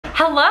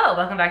Hello,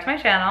 welcome back to my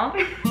channel.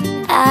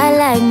 I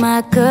like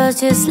my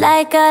girls just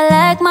like I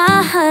like my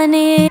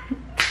honey.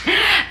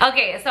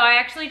 Okay, so I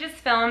actually just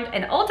filmed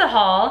an Ulta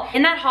haul.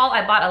 In that haul,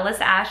 I bought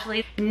Alissa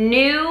Ashley's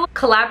new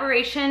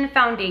collaboration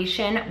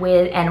foundation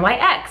with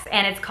NYX,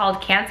 and it's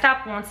called Can't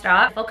Stop, Won't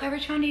Stop. Full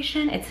coverage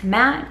foundation, it's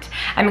matte.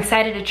 I'm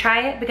excited to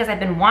try it because I've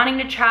been wanting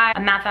to try a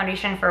matte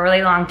foundation for a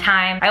really long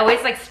time. I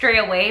always like stray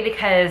away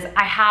because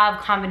I have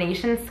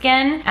combination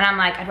skin, and I'm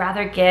like, I'd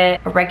rather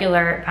get a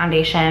regular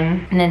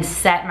foundation and then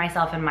set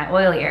myself in my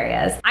oily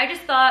areas. I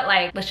just thought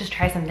like, let's just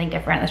try something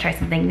different. Let's try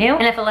something new.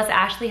 And if Alissa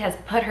Ashley has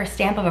put her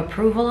stamp of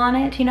approval on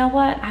it, you know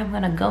what? I'm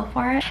gonna go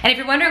for it. And if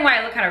you're wondering why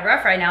I look kind of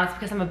rough right now, it's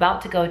because I'm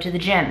about to go to the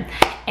gym.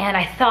 And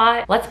I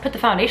thought, let's put the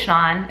foundation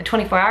on, a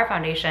 24-hour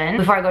foundation,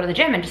 before I go to the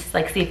gym and just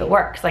like see if it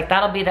works. Like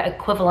that'll be the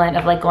equivalent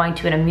of like going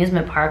to an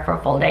amusement park for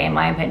a full day, in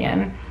my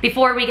opinion.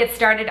 Before we get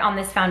started on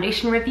this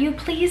foundation review,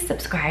 please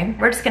subscribe.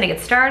 We're just gonna get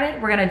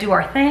started. We're gonna do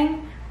our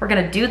thing. We're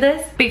gonna do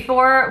this.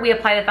 Before we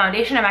apply the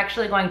foundation, I'm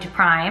actually going to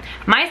prime.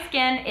 My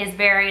skin is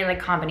very like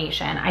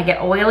combination. I get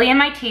oily in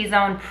my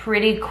T-zone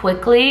pretty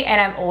quickly,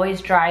 and I'm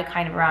always dry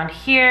kind of around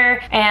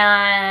here.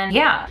 And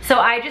yeah, so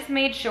I just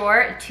made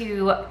sure to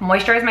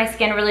moisturize my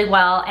skin really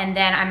well, and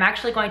then I'm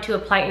actually going to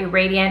apply a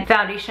Radiant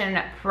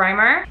Foundation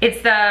Primer.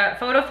 It's the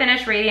Photo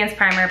Finish Radiance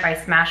Primer by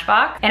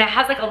Smashbox, and it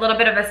has like a little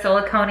bit of a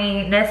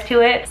silicone-ness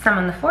to it. Some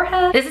on the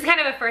forehead. This is kind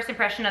of a first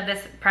impression of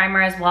this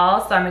primer as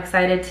well, so I'm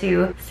excited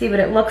to see what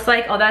it looks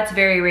like. Oh, that's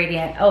very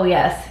radiant. Oh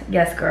yes,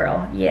 yes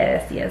girl,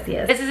 yes, yes,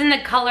 yes. This is in the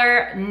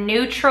color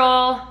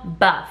Neutral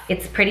Buff.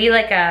 It's pretty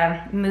like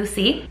a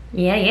moussey.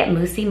 Yeah,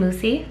 moussey.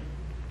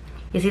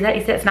 You see that?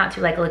 You see it's not too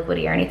like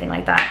liquidy or anything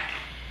like that.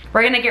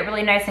 We're gonna get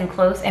really nice and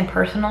close and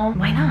personal.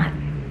 Why not?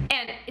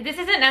 And this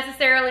isn't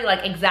necessarily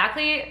like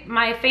exactly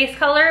my face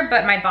color,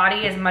 but my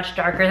body is much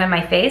darker than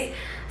my face.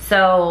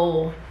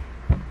 So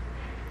I'm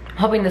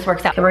hoping this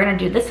works out. Okay, we're gonna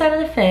do this side of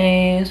the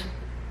face.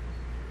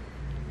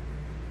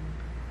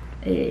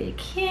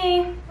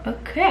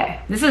 Okay.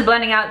 This is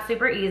blending out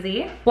super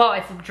easy. Wow,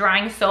 it's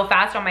drying so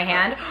fast on my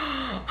hand.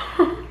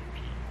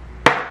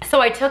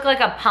 So I took like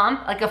a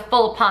pump, like a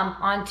full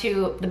pump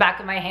onto the back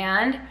of my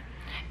hand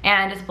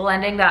and just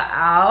blending that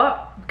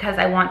out because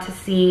I want to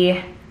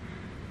see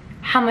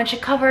how much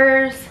it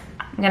covers.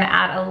 I'm gonna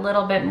add a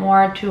little bit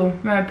more to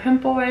my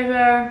pimple right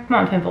there. Come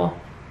on, pimple.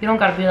 You don't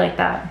gotta be like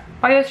that.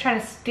 Why are you always trying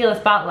to steal the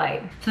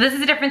spotlight? So this is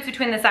the difference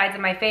between the sides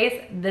of my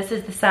face. This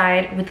is the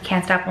side with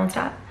Can't Stop, Won't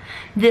Stop.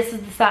 This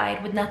is the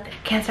side with nothing.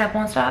 Can't stop,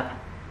 won't stop,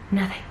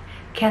 nothing.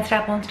 Can't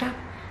stop, won't stop,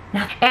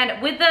 nothing.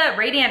 And with the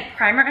Radiant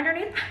Primer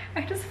underneath,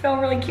 I just feel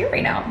really cute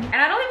right now. And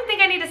I don't even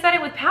think I need to set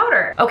it with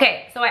powder.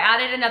 Okay, so I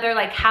added another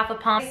like half a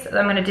pump. So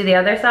I'm gonna do the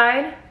other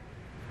side.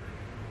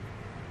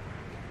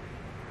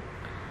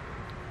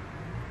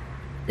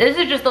 This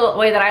is just the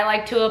way that I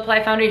like to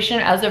apply foundation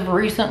as of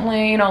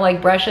recently, you know, like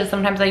brushes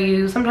sometimes I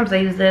use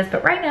this,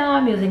 but right now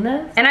I'm using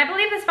this. And I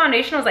believe this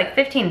foundation was like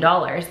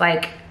 $15,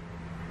 like,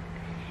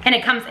 and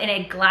it comes in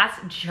a glass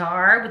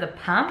jar with a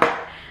pump.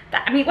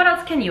 I mean, what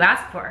else can you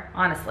ask for,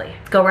 honestly?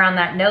 Let's go around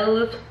that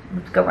nose.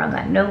 Let's go around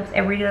that nose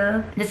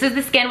area. This is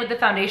the skin with the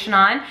foundation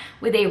on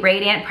with a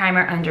Radiant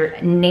Primer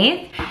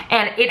underneath.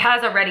 And it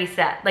has already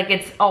set. Like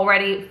it's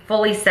already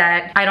fully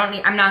set.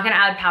 I'm not gonna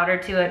add powder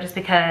to it just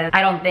because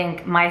I don't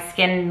think my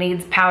skin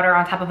needs powder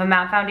on top of a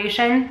matte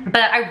foundation.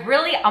 But I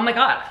really, oh my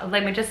God,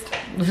 let me just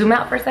zoom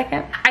out for a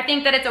second. I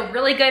think that it's a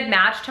really good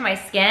match to my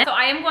skin. So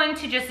I am going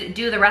to just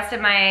do the rest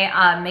of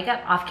my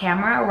makeup off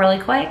camera really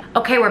quick.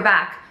 Okay, we're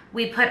back.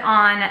 We put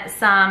on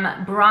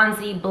some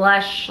bronzy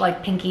blush,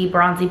 like pinky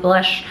bronzy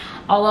blush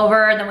all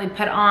over. Then we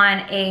put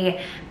on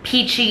a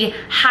peachy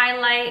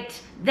highlight.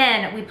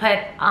 Then we put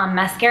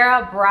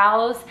mascara,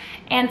 brows,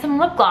 and some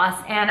lip gloss.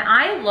 And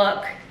I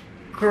look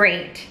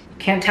great.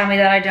 Can't tell me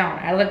that I don't.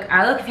 I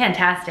look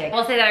fantastic. I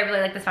will say that I really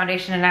like this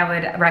foundation and I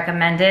would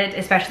recommend it,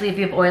 especially if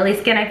you have oily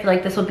skin. I feel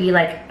like this will be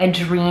like a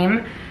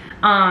dream.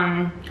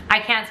 I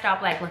can't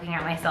stop like looking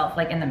at myself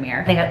like in the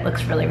mirror. I think it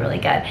looks really, really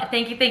good.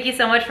 Thank you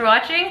so much for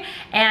watching,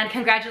 and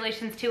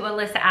congratulations to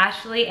Alissa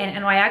Ashley and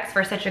NYX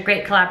for such a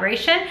great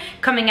collaboration,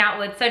 coming out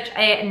with such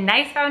a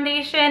nice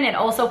foundation and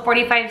also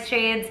 45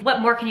 shades. What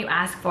more can you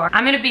ask for?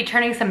 I'm gonna be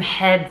turning some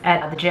heads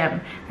at the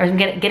gym. I'm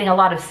getting a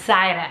lot of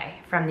side eye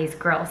from these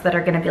girls that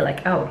are gonna be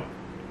like, oh,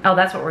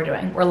 that's what we're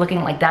doing. We're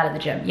looking like that at the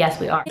gym. Yes,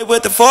 we are.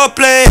 With the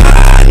foreplay,